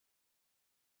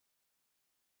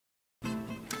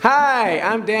Hi,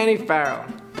 I'm Danny Farrell,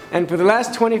 and for the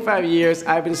last 25 years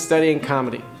I've been studying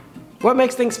comedy. What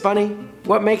makes things funny?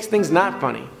 What makes things not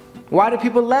funny? Why do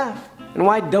people laugh? And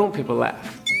why don't people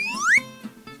laugh?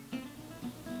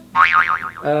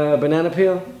 Banana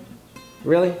peel?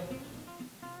 Really?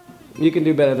 You can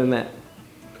do better than that.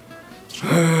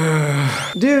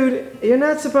 Dude, you're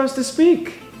not supposed to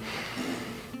speak.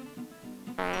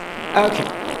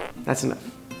 Okay, that's enough.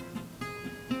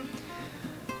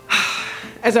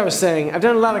 As I was saying, I've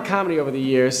done a lot of comedy over the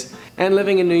years, and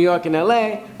living in New York and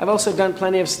LA, I've also done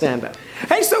plenty of stand-up.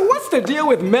 Hey, so what's the deal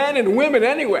with men and women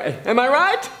anyway? Am I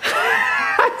right?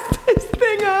 Is this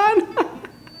thing on?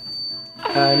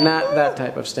 Not that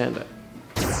type of stand-up.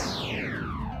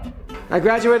 I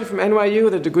graduated from NYU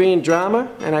with a degree in drama,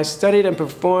 and I studied and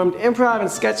performed improv and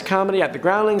sketch comedy at the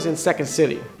Groundlings in Second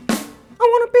City. I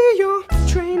wanna be your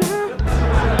trainer.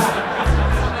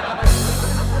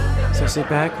 So sit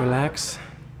back, relax,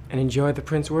 and enjoy the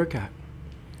Prince workout.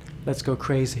 Let's go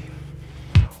crazy.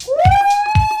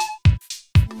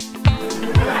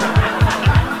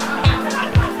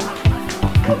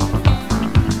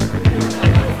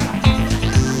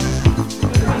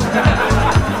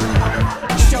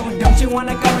 So don't you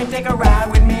wanna come and take a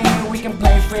ride with me? We can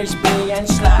play frisbee and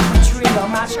slide the tree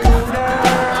on my scooter.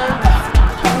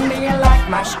 Do you like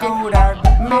my scooter?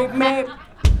 Meep, meep.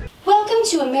 Welcome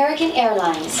to American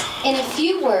Airlines. In a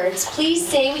few words, please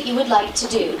say what you would like to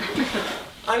do.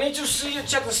 I need to see you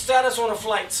check the status on the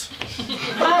flights.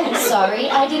 I'm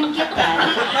sorry, I didn't get that.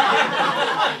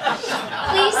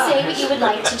 Please say what you would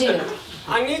like to do.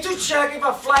 I need to check if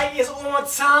a flight is on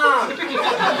time.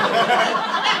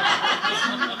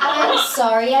 I'm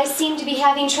sorry, I seem to be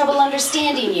having trouble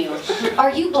understanding you.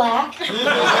 Are you black?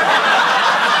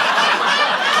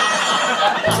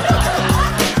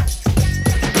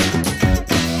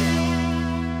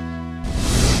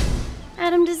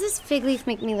 Adam, does this fig leaf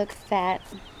make me look fat?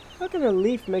 How can a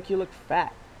leaf make you look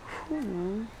fat?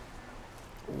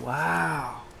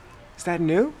 Wow. Is that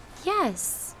new?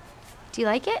 Yes. Do you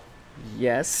like it?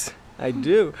 Yes, I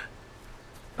do.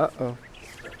 Uh-oh.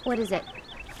 What is it?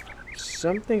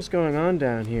 Something's going on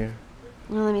down here.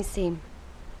 Well, let me see.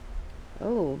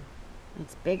 Oh,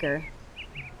 it's bigger.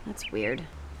 That's weird.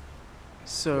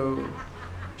 So,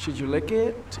 should you lick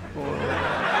it, or...?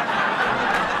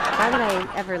 Why would I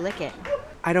ever lick it?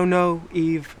 I don't know,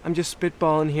 Eve. I'm just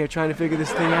spitballing here trying to figure this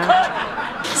thing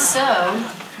out. So,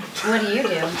 what do you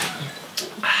do?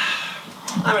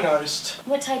 I'm an artist.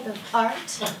 What type of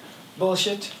art?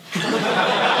 Bullshit.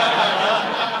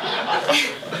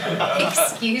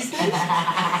 Excuse me?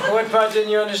 What part didn't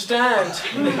you understand?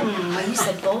 Well, you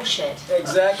said bullshit.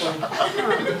 Exactly.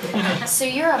 So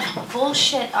you're a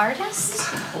bullshit artist?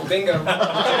 Bingo.